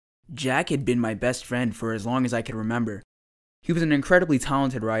Jack had been my best friend for as long as I could remember. He was an incredibly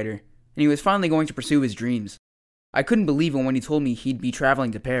talented writer, and he was finally going to pursue his dreams. I couldn't believe it when he told me he'd be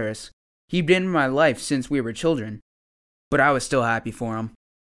traveling to Paris. He'd been in my life since we were children, but I was still happy for him.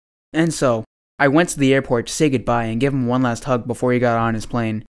 And so, I went to the airport to say goodbye and give him one last hug before he got on his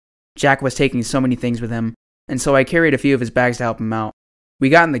plane. Jack was taking so many things with him, and so I carried a few of his bags to help him out. We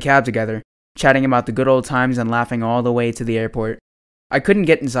got in the cab together, chatting about the good old times and laughing all the way to the airport. I couldn't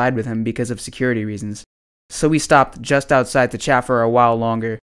get inside with him because of security reasons, so we stopped just outside to chat for a while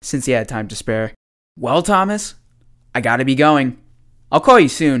longer, since he had time to spare. "Well, Thomas, I gotta be going. I'll call you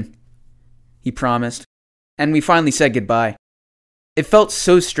soon," he promised, and we finally said goodbye. It felt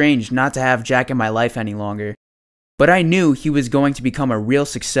so strange not to have Jack in my life any longer, but I knew he was going to become a real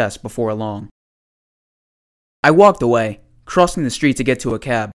success before long. I walked away, crossing the street to get to a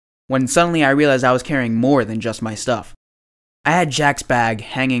cab, when suddenly I realized I was carrying more than just my stuff. I had Jack's bag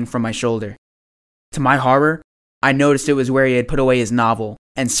hanging from my shoulder. To my horror, I noticed it was where he had put away his novel,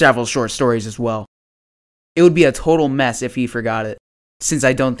 and several short stories as well. It would be a total mess if he forgot it, since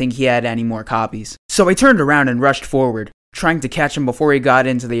I don't think he had any more copies. So I turned around and rushed forward, trying to catch him before he got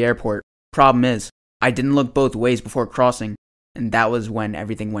into the airport. Problem is, I didn't look both ways before crossing, and that was when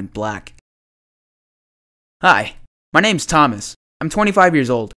everything went black. "Hi, my name's Thomas. I'm 25 years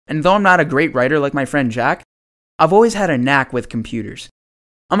old, and though I'm not a great writer like my friend Jack, I've always had a knack with computers.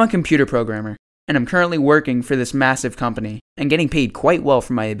 I'm a computer programmer, and I'm currently working for this massive company and getting paid quite well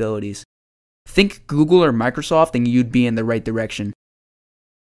for my abilities. Think Google or Microsoft and you'd be in the right direction.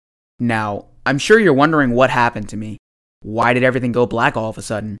 Now, I'm sure you're wondering what happened to me. Why did everything go black all of a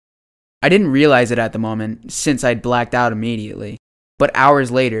sudden? I didn't realize it at the moment, since I'd blacked out immediately, but hours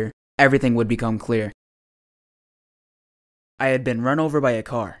later, everything would become clear. I had been run over by a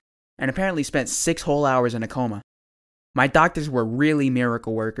car, and apparently spent 6 whole hours in a coma. My doctors were really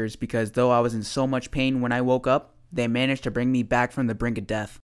miracle workers because though I was in so much pain when I woke up, they managed to bring me back from the brink of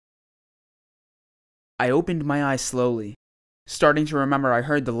death. I opened my eyes slowly, starting to remember I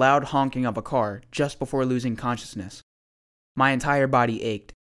heard the loud honking of a car just before losing consciousness. My entire body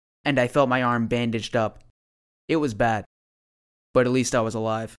ached, and I felt my arm bandaged up. It was bad, but at least I was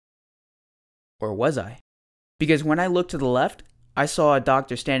alive. Or was I? Because when I looked to the left, I saw a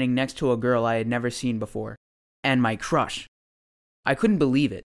doctor standing next to a girl I had never seen before, and my crush. I couldn't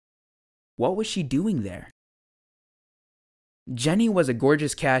believe it. What was she doing there? Jenny was a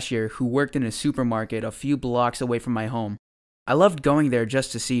gorgeous cashier who worked in a supermarket a few blocks away from my home. I loved going there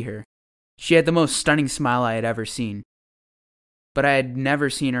just to see her. She had the most stunning smile I had ever seen. But I had never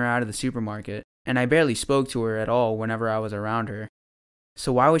seen her out of the supermarket, and I barely spoke to her at all whenever I was around her.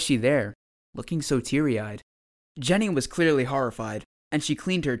 So why was she there, looking so teary-eyed? Jenny was clearly horrified, and she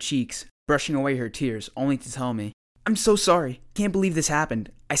cleaned her cheeks, brushing away her tears, only to tell me, "I'm so sorry. Can't believe this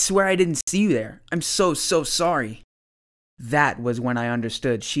happened. I swear I didn't see you there. I'm so sorry." That was when I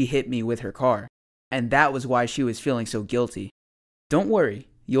understood she hit me with her car, and that was why she was feeling so guilty. "Don't worry,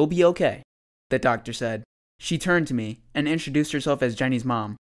 you'll be okay," the doctor said. She turned to me and introduced herself as Jenny's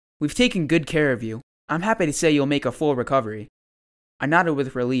mom. "We've taken good care of you. I'm happy to say you'll make a full recovery." I nodded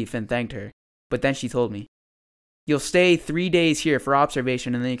with relief and thanked her, but then she told me, "You'll stay 3 days here for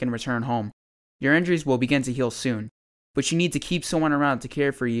observation and then you can return home. Your injuries will begin to heal soon, but you need to keep someone around to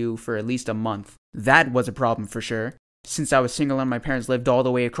care for you for at least a month." That was a problem for sure, since I was single and my parents lived all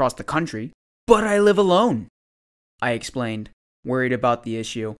the way across the country. "But I live alone," I explained, worried about the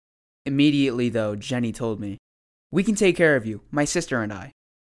issue. Immediately, though, Jenny told me, "We can take care of you, my sister and I,"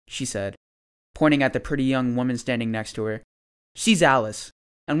 she said, pointing at the pretty young woman standing next to her. "She's Alice,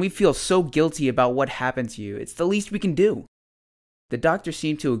 and we feel so guilty about what happened to you. It's the least we can do." The doctor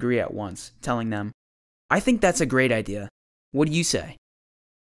seemed to agree at once, telling them, "I think that's a great idea. What do you say?"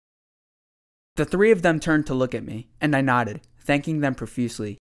 The 3 of them turned to look at me, and I nodded, thanking them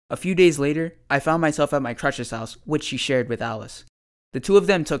profusely. A few days later, I found myself at my crush's house, which she shared with Alice. The 2 of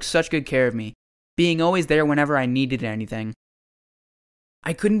them took such good care of me, being always there whenever I needed anything.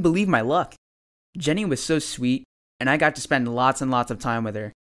 I couldn't believe my luck. Jenny was so sweet, and I got to spend lots and lots of time with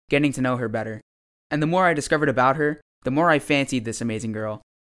her, getting to know her better. And the more I discovered about her, the more I fancied this amazing girl.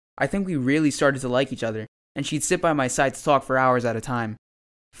 I think we really started to like each other, and she'd sit by my side to talk for hours at a time.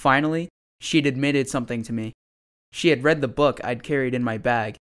 Finally, she'd admitted something to me. She had read the book I'd carried in my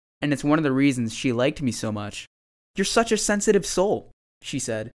bag, and it's one of the reasons she liked me so much. "You're such a sensitive soul," she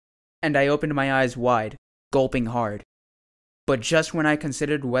said, and I opened my eyes wide, gulping hard. But just when I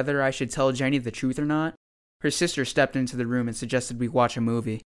considered whether I should tell Jenny the truth or not, her sister stepped into the room and suggested we watch a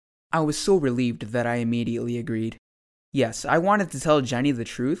movie. I was so relieved that I immediately agreed. Yes, I wanted to tell Jenny the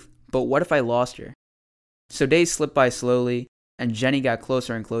truth, but what if I lost her? So days slipped by slowly, and Jenny got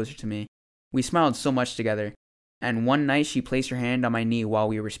closer and closer to me. We smiled so much together, and one night she placed her hand on my knee while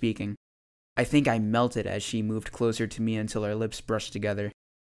we were speaking. I think I melted as she moved closer to me until our lips brushed together.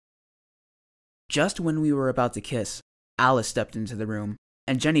 Just when we were about to kiss, Alice stepped into the room,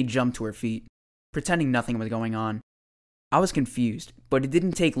 and Jenny jumped to her feet, pretending nothing was going on. I was confused, but it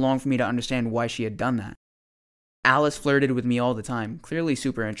didn't take long for me to understand why she had done that. Alice flirted with me all the time, clearly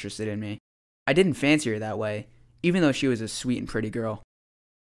super interested in me. I didn't fancy her that way, even though she was a sweet and pretty girl.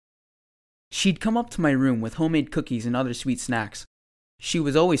 She'd come up to my room with homemade cookies and other sweet snacks. She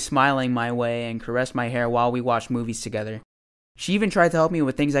was always smiling my way and caressed my hair while we watched movies together. She even tried to help me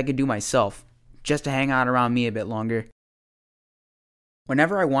with things I could do myself, just to hang out around me a bit longer.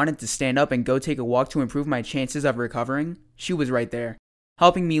 Whenever I wanted to stand up and go take a walk to improve my chances of recovering, she was right there,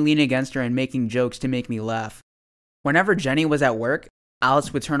 helping me lean against her and making jokes to make me laugh. Whenever Jenny was at work,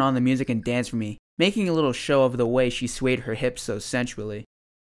 Alice would turn on the music and dance for me, making a little show of the way she swayed her hips so sensually.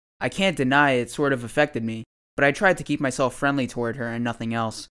 I can't deny it sort of affected me, but I tried to keep myself friendly toward her and nothing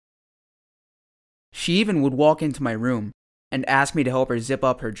else. She even would walk into my room and ask me to help her zip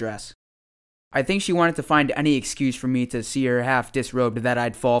up her dress. I think she wanted to find any excuse for me to see her half disrobed that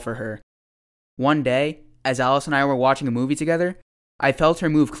I'd fall for her. One day, as Alice and I were watching a movie together, I felt her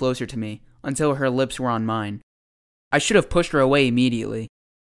move closer to me until her lips were on mine. I should have pushed her away immediately,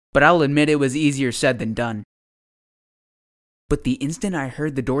 but I'll admit it was easier said than done. But the instant I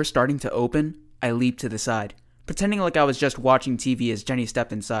heard the door starting to open, I leaped to the side, pretending like I was just watching TV as Jenny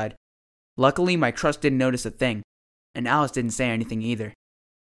stepped inside. Luckily, my crush didn't notice a thing, and Alice didn't say anything either.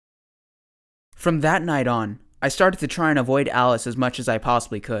 From that night on, I started to try and avoid Alice as much as I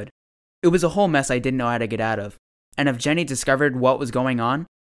possibly could. It was a whole mess I didn't know how to get out of, and if Jenny discovered what was going on,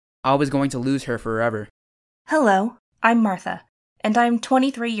 I was going to lose her forever. Hello, I'm Martha, and I'm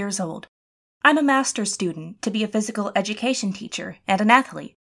 23 years old. I'm a master's student to be a physical education teacher and an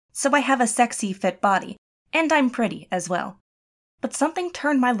athlete, so I have a sexy, fit body, and I'm pretty as well. But something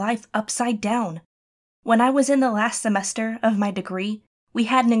turned my life upside down. When I was in the last semester of my degree, we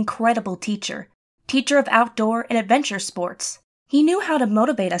had an incredible teacher of outdoor and adventure sports. He knew how to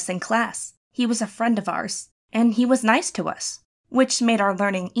motivate us in class. He was a friend of ours, and he was nice to us, which made our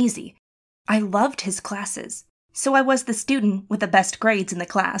learning easy. I loved his classes, so I was the student with the best grades in the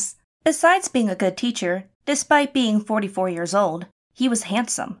class. Besides being a good teacher, despite being 44 years old, he was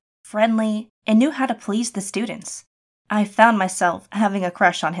handsome, friendly, and knew how to please the students. I found myself having a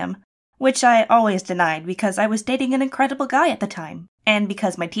crush on him, which I always denied because I was dating an incredible guy at the time, and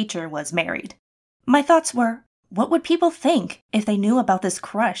because my teacher was married. My thoughts were, what would people think if they knew about this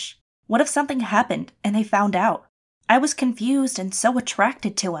crush? What if something happened and they found out? I was confused and so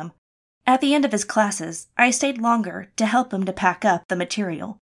attracted to him. At the end of his classes, I stayed longer to help him to pack up the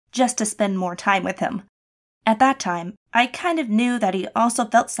material, just to spend more time with him. At that time, I kind of knew that he also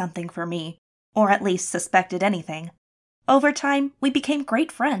felt something for me, or at least suspected anything. Over time, we became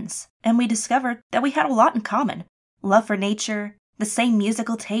great friends, and we discovered that we had a lot in common. Love for nature, the same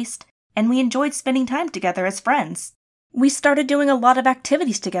musical taste, and we enjoyed spending time together as friends. We started doing a lot of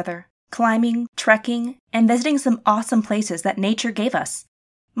activities together, climbing, trekking, and visiting some awesome places that nature gave us.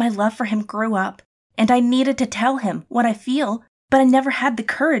 My love for him grew up, and I needed to tell him what I feel, but I never had the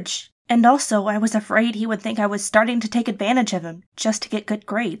courage, and also I was afraid he would think I was starting to take advantage of him just to get good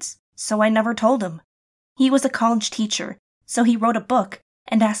grades, so I never told him. He was a college teacher, so he wrote a book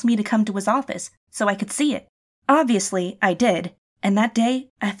and asked me to come to his office so I could see it. Obviously, I did, and that day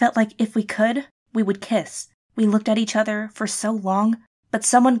I felt like if we could, we would kiss. We looked at each other for so long, but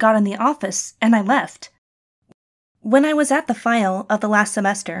someone got in the office and I left. When I was at the final of the last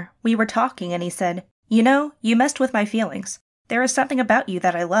semester, we were talking and he said, "You know, you messed with my feelings. There is something about you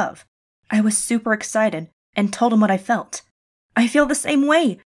that I love." I was super excited and told him what I felt. "I feel the same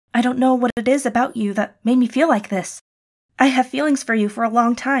way. I don't know what it is about you that made me feel like this. I have feelings for you for a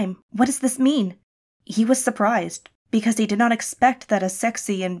long time. What does this mean?" He was surprised, because he did not expect that a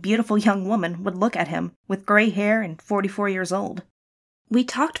sexy and beautiful young woman would look at him, with gray hair and 44 years old. We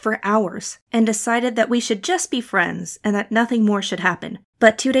talked for hours, and decided that we should just be friends and that nothing more should happen.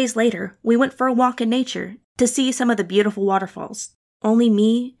 But 2 days later, we went for a walk in nature to see some of the beautiful waterfalls. Only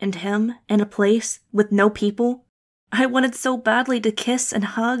me and him in a place with no people. I wanted so badly to kiss and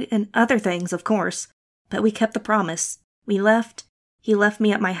hug and other things, of course, but we kept the promise. We left, he left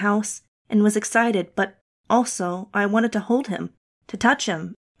me at my house, and was excited, but also I wanted to hold him, to touch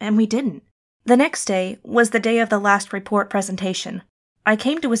him, and we didn't. The next day was the day of the last report presentation. I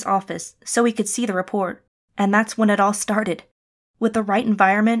came to his office so he could see the report, and that's when it all started. With the right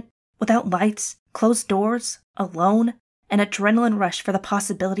environment, without lights, closed doors, alone, an adrenaline rush for the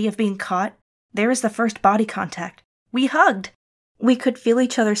possibility of being caught, there is the first body contact. We hugged! We could feel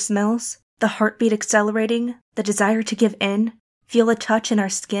each other's smells, the heartbeat accelerating, the desire to give in, feel a touch in our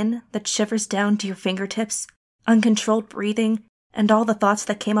skin that shivers down to your fingertips, uncontrolled breathing, and all the thoughts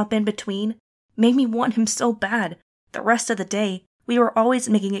that came up in between made me want him so bad. The rest of the day, we were always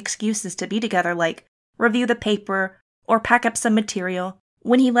making excuses to be together, like review the paper or pack up some material.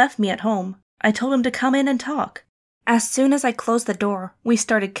 When he left me at home, I told him to come in and talk. As soon as I closed the door, we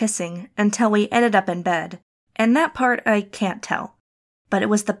started kissing until we ended up in bed. And that part I can't tell. But it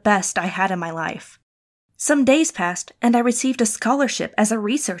was the best I had in my life. Some days passed, and I received a scholarship as a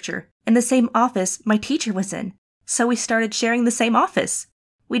researcher in the same office my teacher was in. So we started sharing the same office.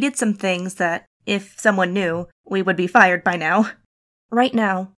 We did some things that, if someone knew, we would be fired by now. Right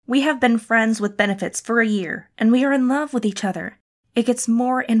now, we have been friends with benefits for a year, and we are in love with each other. It gets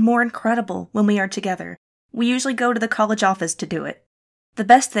more and more incredible when we are together. We usually go to the college office to do it. The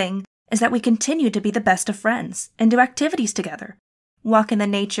best thing is that we continue to be the best of friends and do activities together. Walk in the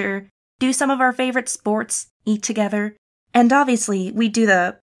nature, do some of our favorite sports, eat together, and obviously we do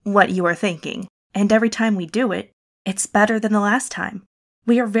the what you are thinking. And every time we do it, it's better than the last time.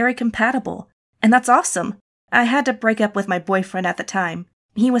 We are very compatible, and that's awesome. I had to break up with my boyfriend at the time.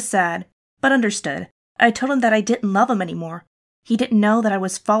 He was sad, but understood. I told him that I didn't love him anymore. He didn't know that I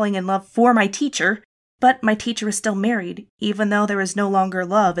was falling in love for my teacher, but my teacher is still married, even though there is no longer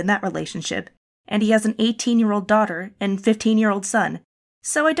love in that relationship, and he has an 18-year-old daughter and 15-year-old son,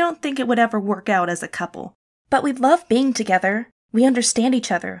 so I don't think it would ever work out as a couple. But we love being together. We understand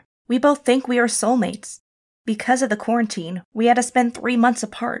each other. We both think we are soulmates. Because of the quarantine, we had to spend 3 months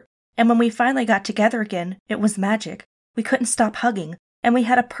apart, and when we finally got together again, it was magic. We couldn't stop hugging, and we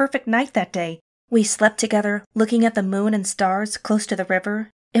had a perfect night that day. We slept together, looking at the moon and stars close to the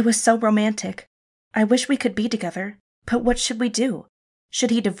river. It was so romantic. I wish we could be together, but what should we do?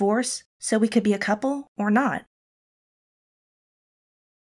 Should he divorce so we could be a couple or not?